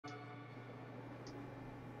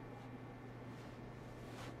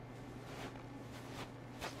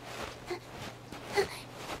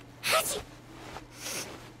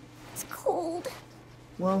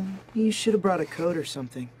Well, you should have brought a coat or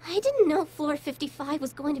something. I didn't know floor 55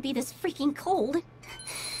 was going to be this freaking cold.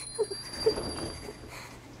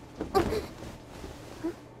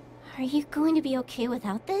 Are you going to be okay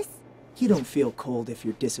without this? You don't feel cold if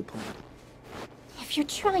you're disciplined. If you're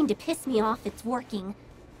trying to piss me off, it's working.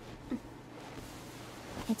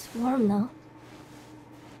 It's warm, though.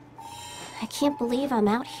 I can't believe I'm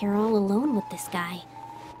out here all alone with this guy.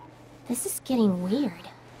 This is getting weird.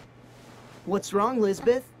 What's wrong,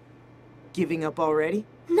 Lisbeth? Giving up already?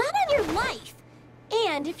 Not on your life!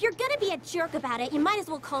 And if you're gonna be a jerk about it, you might as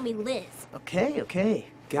well call me Liz. Okay.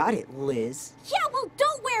 Got it, Liz. Yeah, well,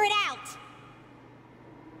 don't wear it out!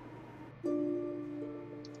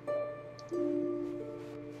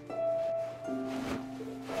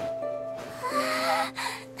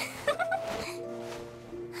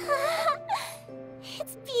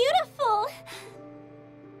 It's beautiful!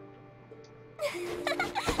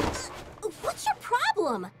 What's your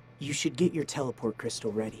problem? You should get your teleport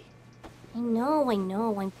crystal ready. I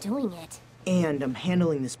know, I'm doing it. And I'm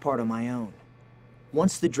handling this part on my own.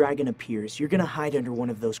 Once the dragon appears, you're gonna hide under one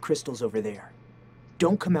of those crystals over there.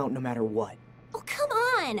 Don't come out no matter what. Oh, come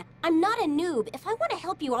on! I'm not a noob. If I want to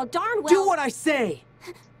help you, I'll darn well— Do what I say!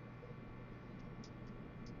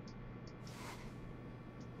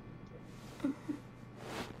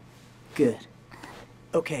 Good.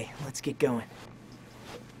 Okay, let's get going.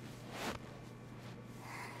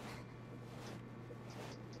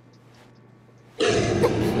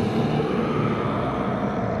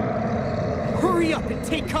 Hurry up and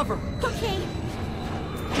take cover! Okay.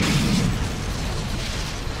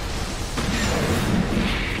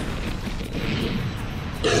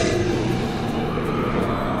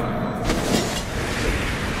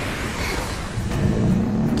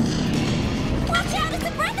 Watch out, it's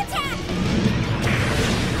a breath attack!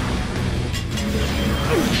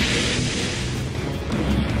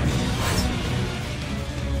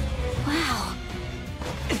 Wow.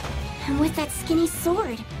 And with that skinny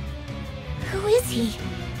sword. Who is he?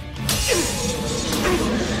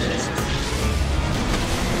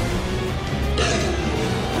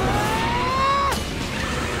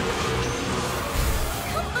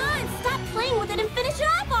 Come on, stop playing with it and finish it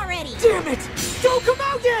off already! Damn it! Don't come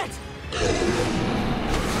out yet!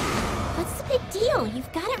 What's the big deal?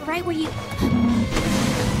 You've got it right where you...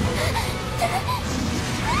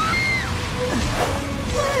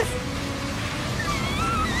 Liz!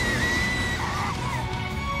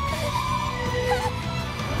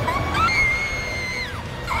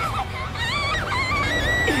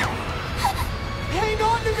 Hang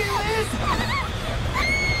on to me, Liz!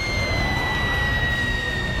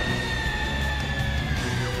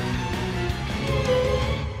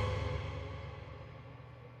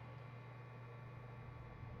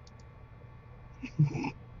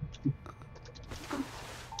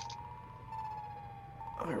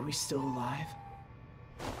 Are we still alive?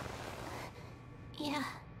 Yeah,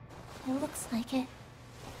 it looks like it.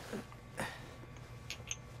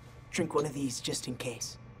 Drink one of these just in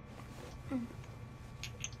case.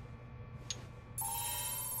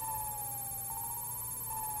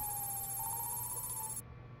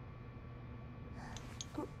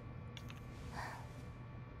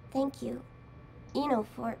 Thank you. You know,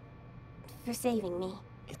 for saving me.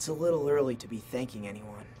 It's a little early to be thanking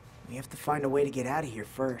anyone. We have to find a way to get out of here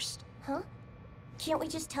first. Huh? Can't we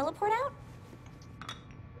just teleport out?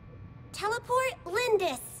 Teleport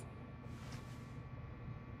Lindis!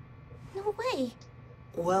 No way.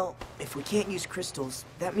 Well, if we can't use crystals,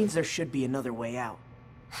 that means there should be another way out.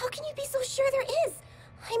 How can you be so sure there is?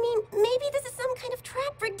 I mean, maybe this is some kind of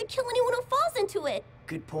trap rigged to kill anyone who falls into it.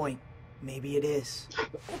 Good point. Maybe it is.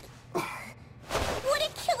 Would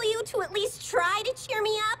it kill you to at least try to cheer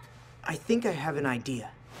me up? I think I have an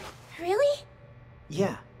idea. Really?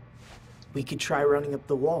 Yeah. We could try running up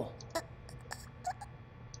the wall.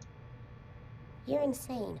 You're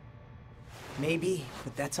insane. Maybe,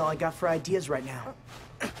 but that's all I got for ideas right now.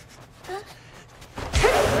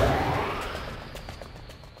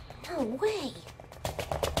 No way.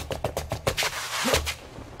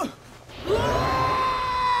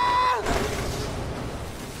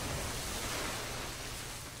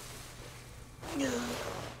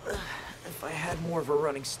 If I had more of a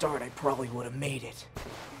running start, I probably would have made it.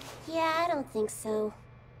 Yeah, I don't think so.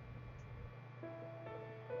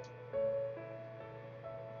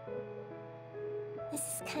 This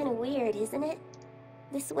is kind of weird, isn't it?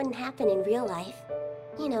 This wouldn't happen in real life.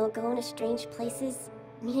 You know, going to strange places,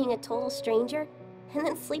 meeting a total stranger, and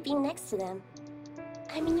then sleeping next to them.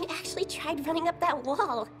 I mean, you actually tried running up that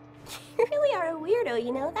wall. You really are a weirdo,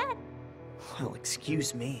 you know that? Well,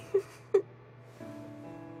 excuse me.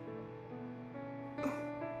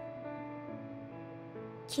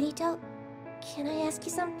 Kirito, can I ask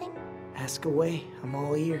you something? Ask away, I'm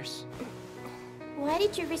all ears. Why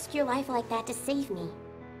did you risk your life like that to save me?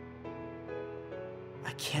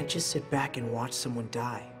 I can't just sit back and watch someone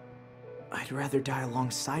die. I'd rather die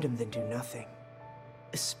alongside him than do nothing.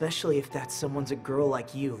 Especially if that someone's a girl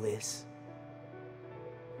like you, Liz.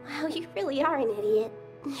 Wow, you really are an idiot.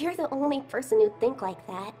 You're the only person who'd think like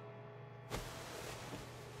that.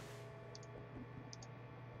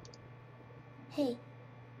 Hey,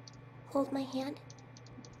 hold my hand.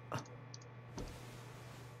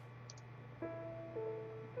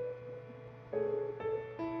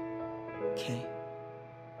 Okay.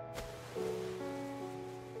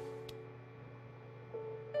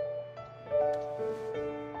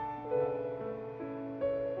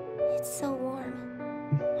 It's so warm.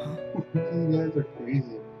 You guys are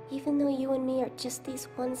crazy. Even though you and me are just these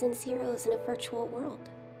ones and zeros in a virtual world.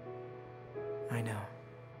 I know.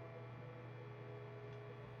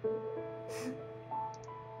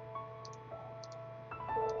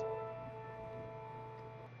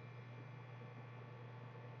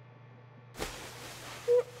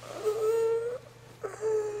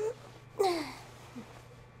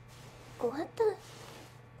 What the?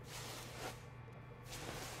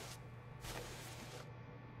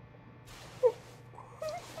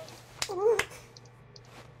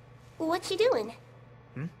 What you doing?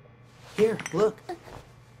 Here, look.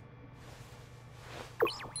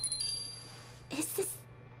 Is this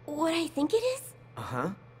what I think it is? Uh-huh.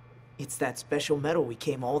 It's that special metal we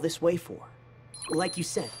came all this way for. Like you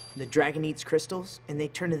said, the dragon eats crystals, and they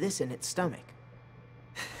turn to this in its stomach.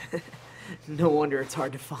 No wonder it's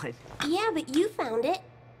hard to find. Yeah, but you found it.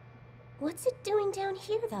 What's it doing down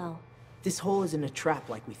here, though? This hole isn't a trap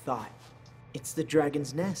like we thought. It's the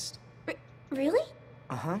dragon's nest. Really?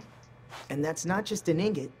 Uh-huh. And that's not just an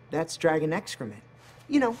ingot, that's dragon excrement.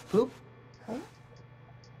 You know, poop. Huh?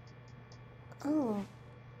 Oh.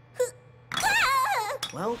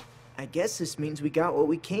 Well, I guess this means we got what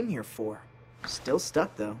we came here for. Still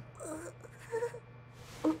stuck, though.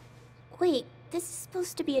 Wait, this is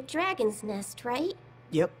supposed to be a dragon's nest, right?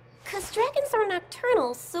 Yep. 'Cause dragons are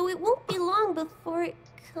nocturnal, so it won't be long before it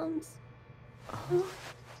comes.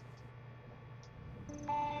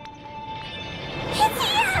 It's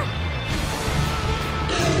here!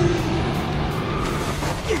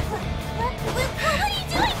 What are you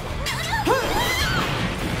doing?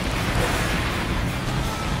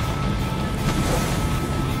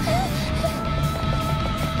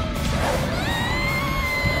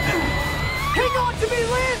 Hang on to me,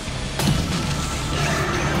 Liz!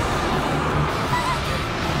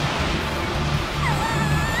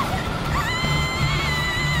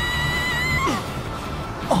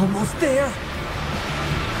 Almost there.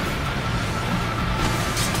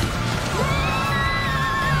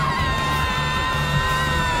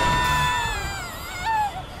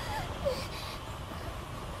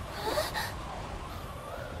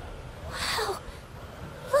 Wow,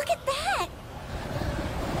 look at that!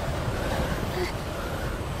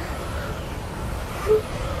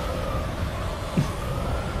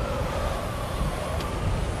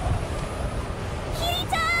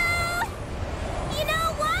 Kirito! You know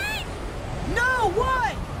what? No,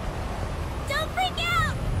 what? Don't freak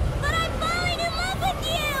out! But I'm falling in love with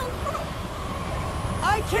you!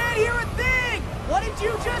 I can't hear a thing! What did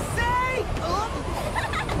you just say?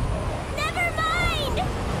 Never mind!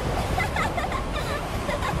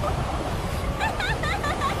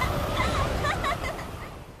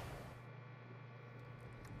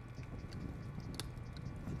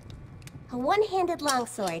 A one-handed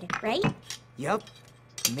longsword, right? Yup.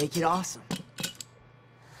 Make it awesome.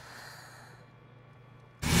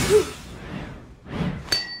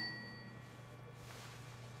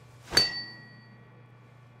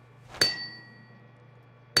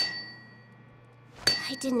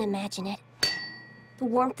 I didn't imagine it. The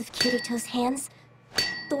warmth of Kirito's hands,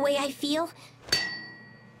 the way I feel.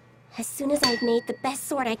 As soon as I've made the best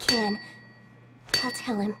sword I can, I'll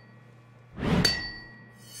tell him.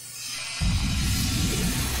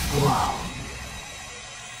 Whoa.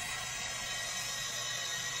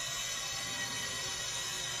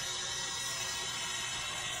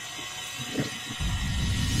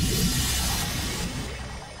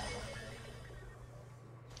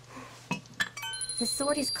 The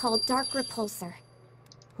sword is called Dark Repulsor.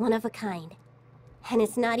 One of a kind. And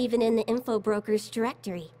it's not even in the info broker's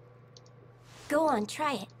directory. Go on,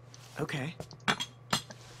 try it. Okay.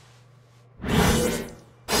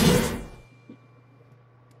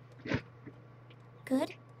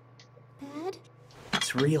 Good? Bad?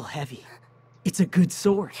 It's real heavy. It's a good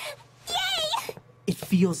sword. Yay! It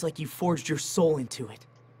feels like you forged your soul into it.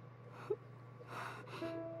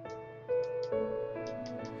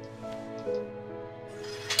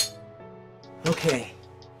 Okay,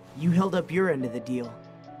 you held up your end of the deal.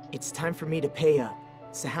 It's time for me to pay up.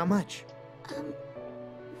 So how much?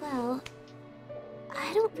 Well,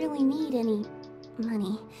 I don't really need any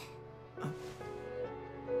money.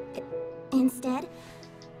 Instead,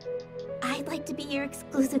 I'd like to be your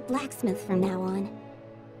exclusive blacksmith from now on.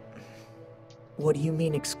 What do you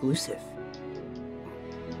mean exclusive?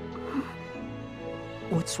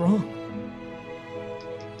 What's wrong?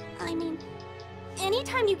 I mean,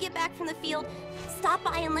 anytime you get back from the field, stop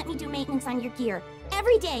by and let me do maintenance on your gear.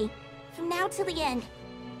 Every day, from now till the end.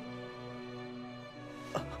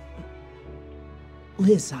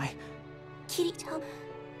 Liz, Kirito,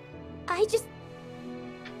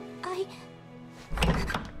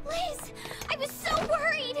 Liz! I was so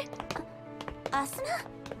worried! Asuna?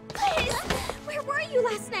 Liz! Where were you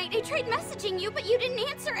last night? I tried messaging you, but you didn't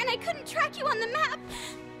answer, and I couldn't track you on the map.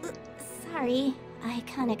 Sorry, I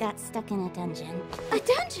kinda got stuck in a dungeon. A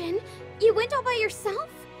dungeon? You went all by yourself?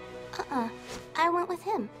 I went with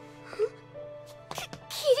him.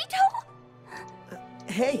 Kirito?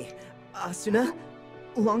 hey, Asuna.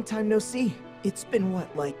 Long time no see. It's been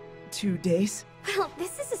what, like 2 days? Well,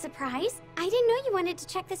 this is a surprise. I didn't know you wanted to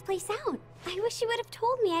check this place out. I wish you would have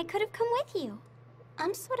told me. I could have come with you.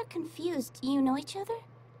 I'm sort of confused. Do you know each other?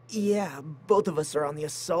 Yeah, both of us are on the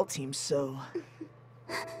assault team, so...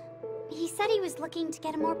 He said he was looking to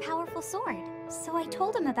get a more powerful sword, so I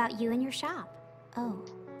told him about you and your shop. Oh.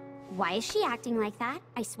 Why is she acting like that?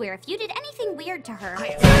 I swear, if you did anything weird to her...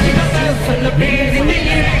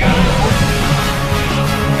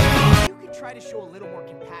 You could try to show a little more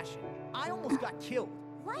compassion. I almost got killed.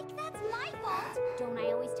 Like that's my fault? Don't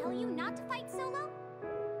I always tell you not to fight solo?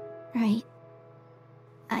 Right.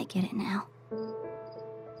 I get it now.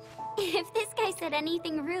 If this guy said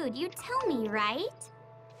anything rude, you'd tell me, right?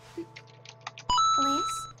 Liz?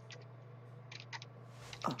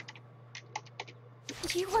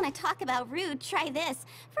 You want to talk about rude, try this.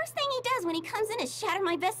 First thing he does when he comes in is shatter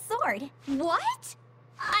my best sword. What?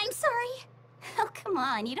 I'm sorry. Oh, come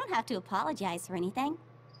on. You don't have to apologize for anything.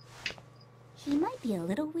 He might be a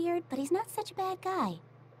little weird, but he's not such a bad guy.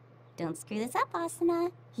 Don't screw this up,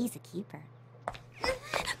 Asuna. He's a keeper. But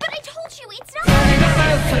I told you, it's not...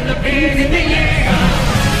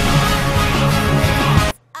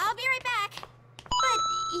 I'll be right back. But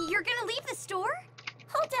you're gonna leave the store?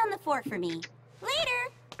 Hold down the fort for me. Later.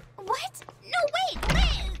 What? No, wait, Liz!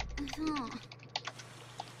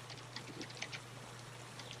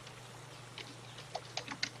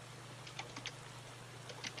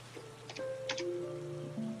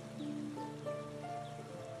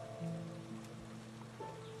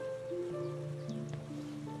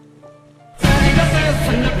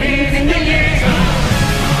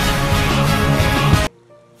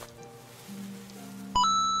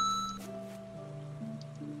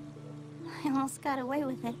 I almost got away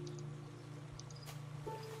with it.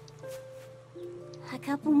 A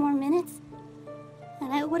couple more minutes,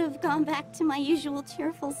 and I would have gone back to my usual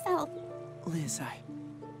cheerful self. Liz,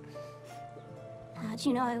 How'd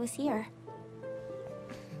you know I was here?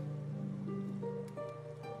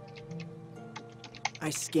 I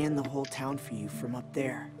scanned the whole town for you from up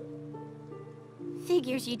there.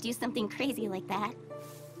 Figures you'd do something crazy like that.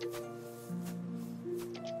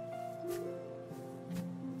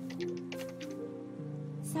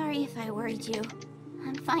 Sorry if I worried you.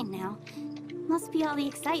 I'm fine now. Must be all the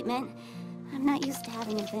excitement. I'm not used to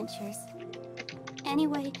having adventures.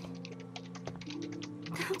 Anyway,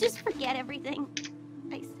 I'll just forget everything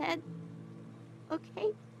I said.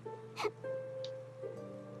 Okay?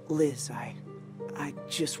 Liz, I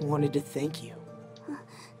just wanted to thank you.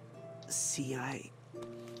 See, I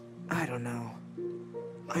don't know.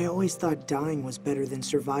 I always thought dying was better than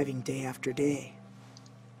surviving day after day.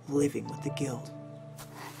 Living with the guild.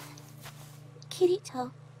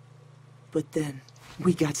 Kirito. But then,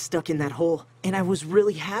 we got stuck in that hole, and I was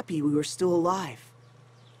really happy we were still alive.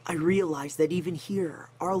 I realized that even here,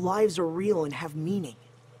 our lives are real and have meaning.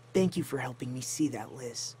 Thank you for helping me see that,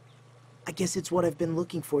 Liz. I guess it's what I've been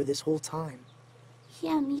looking for this whole time.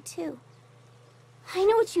 Yeah, me too. I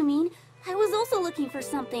know what you mean. I was also looking for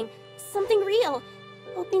something real,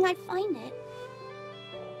 hoping I'd find it.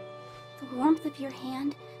 The warmth of your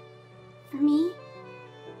hand, for me,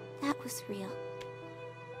 that was real.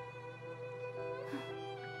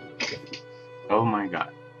 Oh my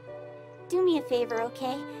god. Do me a favor,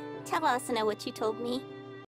 okay? Tell Asuna what you told me.